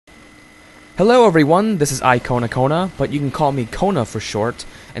Hello everyone, this is iKonakona, but you can call me Kona for short,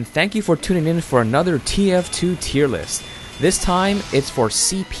 and thank you for tuning in for another TF2 tier list. This time, it's for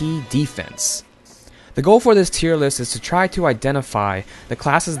CP defense. The goal for this tier list is to try to identify the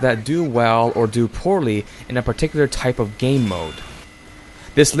classes that do well or do poorly in a particular type of game mode.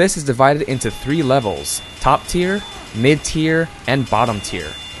 This list is divided into 3 levels: top tier, mid tier, and bottom tier.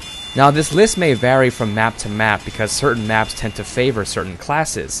 Now this list may vary from map to map because certain maps tend to favor certain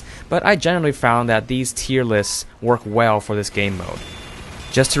classes, but I generally found that these tier lists work well for this game mode.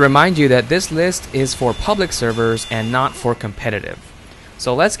 Just to remind you that this list is for public servers and not for competitive.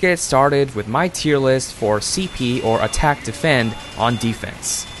 So let's get started with my tier list for CP or attack defend on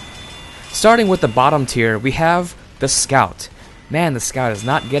defense. Starting with the bottom tier, we have the Scout. Man, the Scout is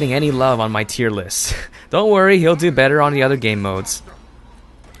not getting any love on my tier list. Don't worry, he'll do better on the other game modes.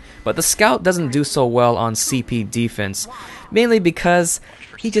 But the Scout doesn't do so well on CP defense, mainly because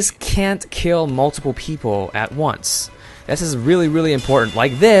he just can't kill multiple people at once. This is really important,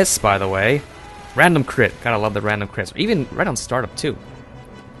 like this, by the way. Random crit, gotta love the random crits, even right on startup too.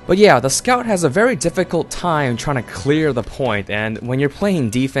 But yeah, the Scout has a very difficult time trying to clear the point, and when you're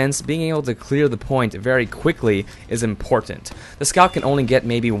playing defense, being able to clear the point very quickly is important. The Scout can only get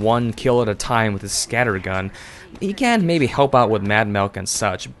maybe 1 kill at a time with his scatter gun. He can maybe help out with Mad Milk and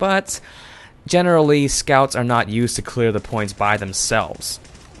such, but generally Scouts are not used to clear the points by themselves.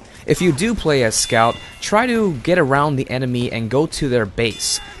 If you do play as Scout, try to get around the enemy and go to their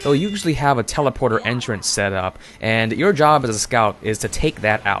base. They'll usually have a teleporter entrance set up, and your job as a Scout is to take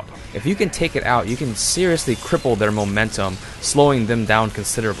that out. If you can take it out, you can seriously cripple their momentum, slowing them down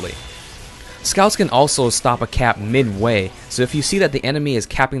considerably. Scouts can also stop a cap midway, so if you see that the enemy is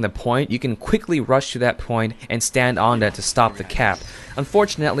capping the point, you can quickly rush to that point and stand on that to stop the cap.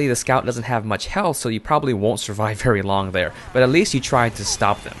 Unfortunately, the Scout doesn't have much health, so you probably won't survive very long there, but at least you tried to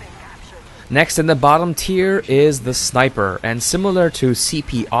stop them. Next in the bottom tier is the Sniper, and similar to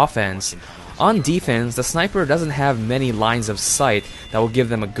CP offense, on defense, the Sniper doesn't have many lines of sight that will give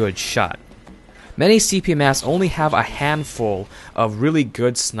them a good shot. Many CP maps only have a handful of really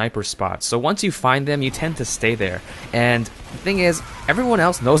good sniper spots, so once you find them, you tend to stay there. And the thing is, everyone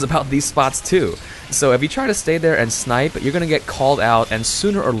else knows about these spots too. So if you try to stay there and snipe, you're going to get called out, and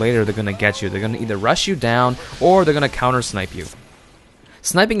sooner or later they're going to get you. They're going to either rush you down, or they're going to counter snipe you.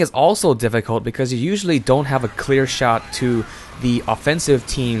 Sniping is also difficult because you usually don't have a clear shot to the offensive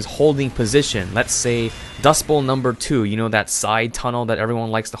team's holding position. Let's say Dust Bowl number 2, you know, that side tunnel that everyone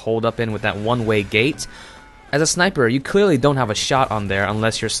likes to hold up in with that one-way gate. As a sniper, you clearly don't have a shot on there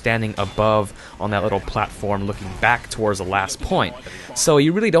unless you're standing above on that little platform looking back towards the last point. So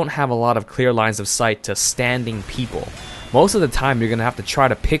you really don't have a lot of clear lines of sight to standing people. Most of the time, you're going to have to try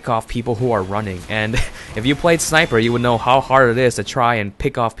to pick off people who are running, and if you played Sniper, you would know how hard it is to try and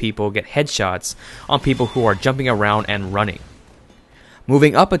pick off people, get headshots on people who are jumping around and running.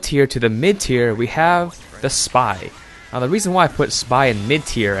 Moving up a tier to the mid tier, we have the Spy. Now the reason why I put Spy in mid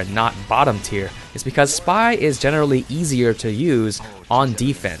tier and not bottom tier is because Spy is generally easier to use on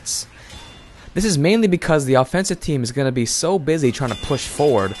defense. This is mainly because the offensive team is going to be so busy trying to push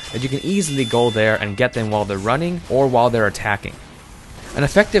forward that you can easily go there and get them while they're running or while they're attacking. An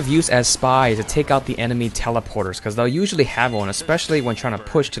effective use as Spy is to take out the enemy teleporters, because they'll usually have one, especially when trying to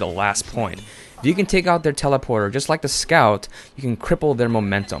push to the last point. If you can take out their teleporter, just like the Scout, you can cripple their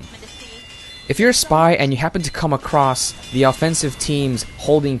momentum. If you're a Spy and you happen to come across the offensive team's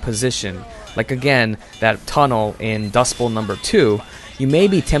holding position, like again, that tunnel in Dust Bowl number 2, you may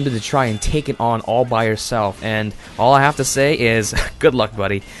be tempted to try and take it on all by yourself, and all I have to say is, good luck,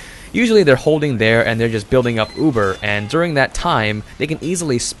 buddy. Usually they're holding there and they're just building up Uber, and during that time, they can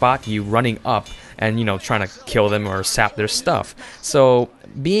easily spot you running up and, you know, trying to kill them or sap their stuff. So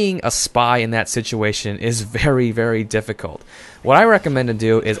being a Spy in that situation is very difficult. What I recommend to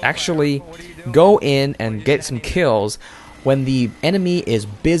do is actually go in and get some kills when the enemy is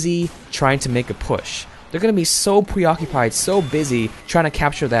busy trying to make a push. They're going to be so preoccupied, so busy trying to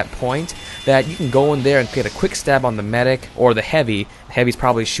capture that point, that you can go in there and get a quick stab on the medic or the heavy. The heavy's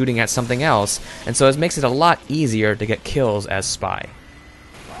probably shooting at something else, and so it makes it a lot easier to get kills as Spy.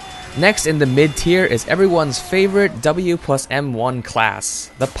 Next in the mid tier is everyone's favorite W plus M1 class,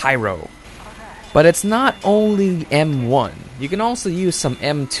 the Pyro. But it's not only M1, you can also use some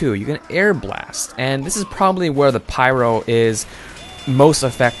M2, you can air blast, and this is probably where the Pyro is most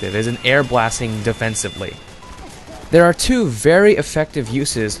effective, is in air blasting defensively. There are 2 very effective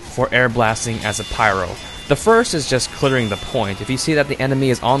uses for air blasting as a Pyro. The first is just clearing the point. If you see that the enemy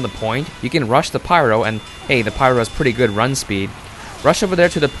is on the point, you can rush the Pyro, and hey, the Pyro has pretty good run speed. Rush over there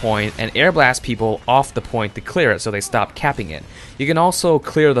to the point and air blast people off the point to clear it so they stop capping it. You can also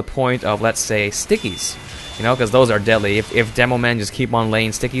clear the point of, let's say, stickies. You know, because those are deadly. If demo men just keep on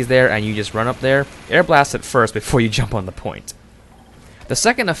laying stickies there and you just run up there, air blast it first before you jump on the point. The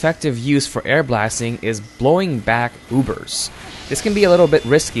second effective use for air blasting is blowing back Ubers. This can be a little bit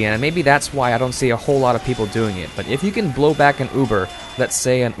risky, and maybe that's why I don't see a whole lot of people doing it. But if you can blow back an Uber, let's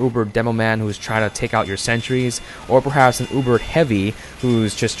say an Uber demo man who's trying to take out your sentries, or perhaps an Uber heavy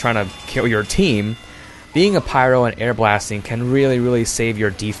who's just trying to kill your team, being a pyro and air blasting can really save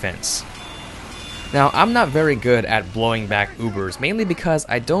your defense. Now, I'm not very good at blowing back Ubers, mainly because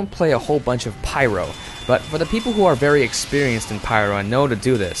I don't play a whole bunch of pyro. But for the people who are very experienced in pyro and know to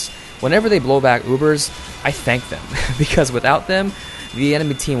do this, whenever they blow back Ubers, I thank them, because without them, the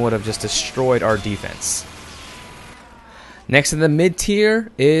enemy team would have just destroyed our defense. Next in the mid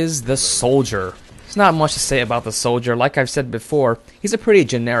tier is the Soldier. There's not much to say about the Soldier. Like I've said before, he's a pretty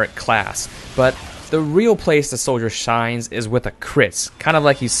generic class, but the real place the Soldier shines is with a crits, kind of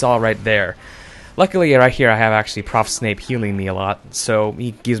like you saw right there. Luckily, right here, I have actually Prof. Snape healing me a lot, so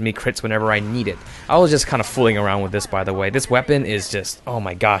he gives me crits whenever I need it. I was just kind of fooling around with this, by the way. This weapon is just, oh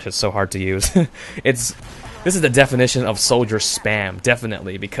my gosh, it's so hard to use. This is the definition of soldier spam,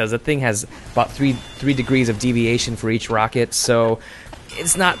 definitely, because the thing has about three degrees of deviation for each rocket, so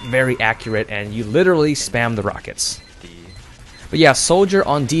it's not very accurate, and you literally spam the rockets. But yeah, Soldier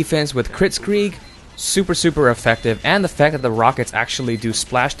on defense with Kritzkrieg, super effective, and the fact that the rockets actually do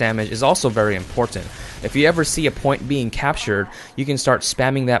splash damage is also very important. If you ever see a point being captured, you can start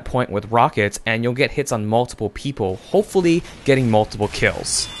spamming that point with rockets and you'll get hits on multiple people, hopefully getting multiple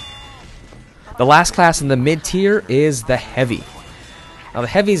kills. The last class in the mid tier is the Heavy. Now the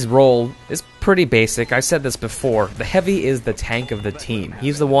Heavy's role is pretty basic. I've said this before. The Heavy is the tank of the team.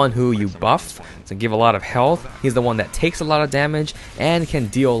 He's the one who you buff to give a lot of health. He's the one that takes a lot of damage and can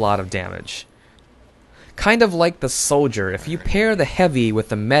deal a lot of damage. Kind of like the Soldier, if you pair the Heavy with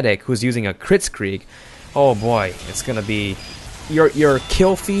the Medic who's using a Kritzkrieg, oh boy, it's gonna be... Your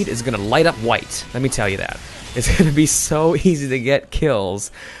kill feed is gonna light up white, let me tell you that. It's gonna be so easy to get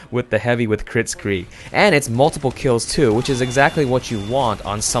kills with the Heavy with Kritzkrieg. And it's multiple kills too, which is exactly what you want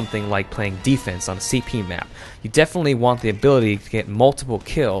on something like playing defense on a CP map. You definitely want the ability to get multiple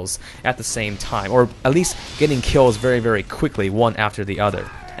kills at the same time, or at least getting kills very quickly, one after the other.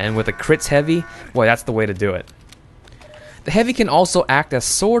 And with a crits Heavy, boy, that's the way to do it. The Heavy can also act as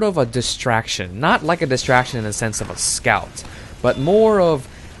sort of a distraction. Not like a distraction in the sense of a scout, but more of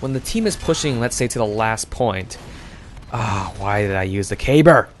when the team is pushing, let's say, to the last point. Ah, why did I use the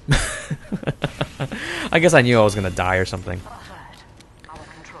caber? I guess I knew I was going to die or something.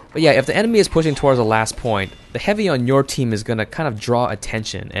 But yeah, if the enemy is pushing towards the last point, the Heavy on your team is going to kind of draw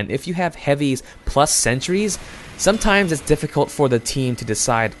attention. And if you have Heavies plus sentries, sometimes it's difficult for the team to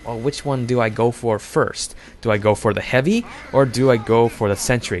decide, oh, which one do I go for first? Do I go for the Heavy or do I go for the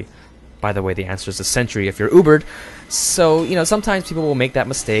sentry? By the way, the answer is the sentry if you're Ubered. So, you know, sometimes people will make that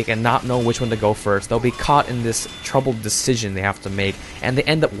mistake and not know which one to go first. They'll be caught in this troubled decision they have to make, and they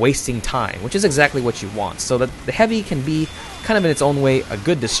end up wasting time, which is exactly what you want. So that the Heavy can be, kind of in its own way, a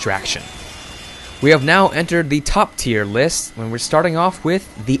good distraction. We have now entered the top tier list when we're starting off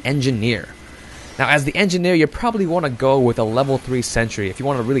with the Engineer. Now, as the Engineer, you probably want to go with a level 3 sentry. If you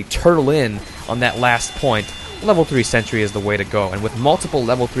want to really turtle in on that last point, level 3 sentry is the way to go. And with multiple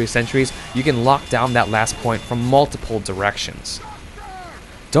level 3 sentries, you can lock down that last point from multiple directions.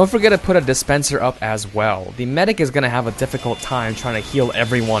 Don't forget to put a dispenser up as well. The medic is going to have a difficult time trying to heal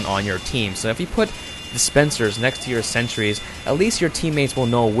everyone on your team. So if you put dispensers next to your sentries, at least your teammates will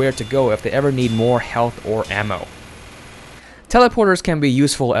know where to go if they ever need more health or ammo. Teleporters can be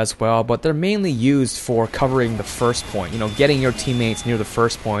useful as well, but they're mainly used for covering the first point, you know, getting your teammates near the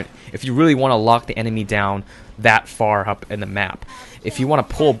first point if you really want to lock the enemy down that far up in the map. If you want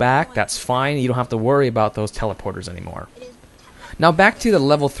to pull back, that's fine, you don't have to worry about those teleporters anymore. Now back to the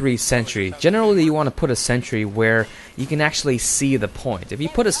level 3 sentry. Generally you want to put a sentry where you can actually see the point. If you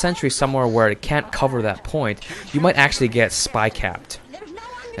put a sentry somewhere where it can't cover that point, you might actually get spy capped.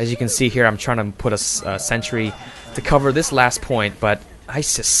 As you can see here, I'm trying to put a sentry to cover this last point, but I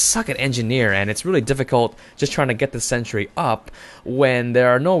just suck at Engineer, and it's really difficult just trying to get the sentry up when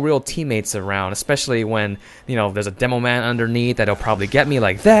there are no real teammates around, especially when, you know, there's a demo man underneath that'll probably get me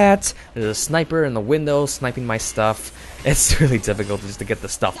like that. There's a sniper in the window sniping my stuff. It's really difficult just to get the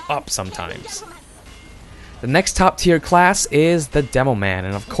stuff up sometimes. The next top tier class is the Demo Man,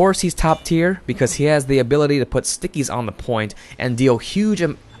 and of course he's top tier because he has the ability to put stickies on the point and deal huge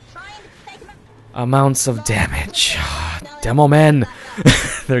amounts of damage. Demo Men,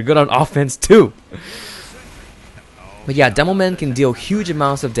 they're good on offense too. But yeah, Demo Men can deal huge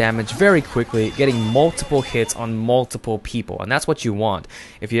amounts of damage very quickly, getting multiple hits on multiple people, and that's what you want.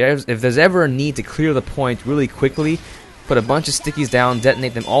 If there's ever a need to clear the point really quickly, put a bunch of stickies down,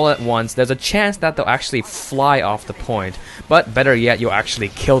 detonate them all at once, there's a chance that they'll actually fly off the point, but better yet, you'll actually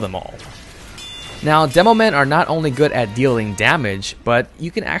kill them all. Now, Demo Men are not only good at dealing damage, but you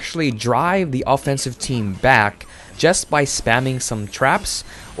can actually drive the offensive team back just by spamming some traps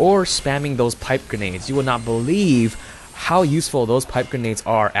or spamming those pipe grenades. You will not believe how useful those pipe grenades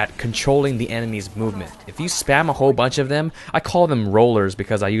are at controlling the enemy's movement. If you spam a whole bunch of them, I call them rollers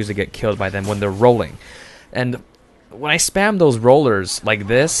because I usually get killed by them when they're rolling. And when I spam those rollers like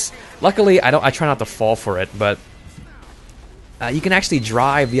this, luckily I try not to fall for it, but you can actually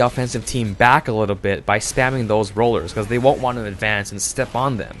drive the offensive team back a little bit by spamming those rollers because they won't want to advance and step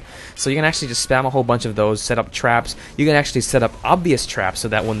on them. So you can actually just spam a whole bunch of those, set up traps. You can actually set up obvious traps so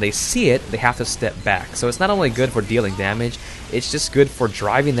that when they see it, they have to step back. So it's not only good for dealing damage, it's just good for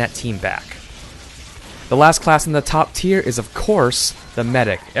driving that team back. The last class in the top tier is, of course, the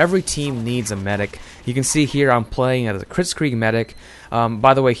medic. Every team needs a medic. You can see here I'm playing as a Kritzkrieg medic.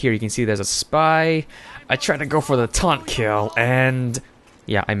 By the way, here you can see there's a spy. I tried to go for the taunt kill, and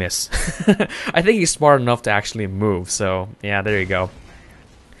yeah, I miss. I think he's smart enough to actually move, so yeah, there you go.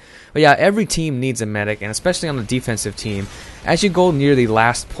 But yeah, every team needs a medic, and especially on the defensive team, as you go near the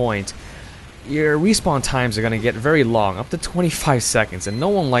last point, your respawn times are going to get very long, up to 25 seconds, and no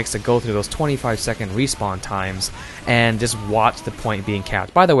one likes to go through those 25-second respawn times and just watch the point being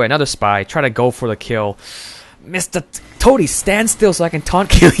capped. By the way, another spy, try to go for the kill. Mr. Toady, stand still so I can taunt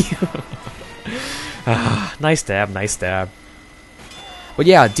kill you. Nice stab, nice stab. But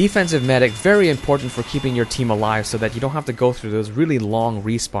yeah, defensive medic, very important for keeping your team alive so that you don't have to go through those really long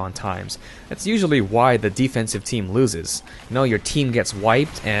respawn times. That's usually why the defensive team loses. You know, your team gets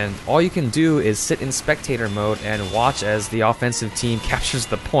wiped and all you can do is sit in spectator mode and watch as the offensive team captures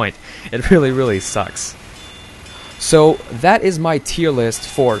the point. It really sucks. So that is my tier list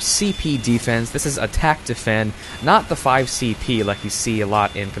for CP defense. This is attack defend, not the 5 CP like you see a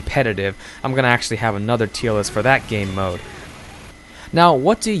lot in competitive. I'm going to actually have another tier list for that game mode. Now,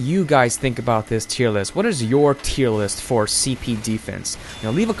 what do you guys think about this tier list? What is your tier list for CP defense? Now,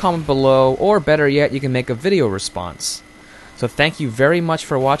 leave a comment below, or better yet, you can make a video response. So thank you very much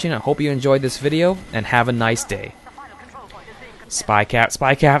for watching. I hope you enjoyed this video, and have a nice day. Spy cap,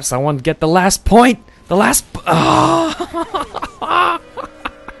 someone get the last point! The last...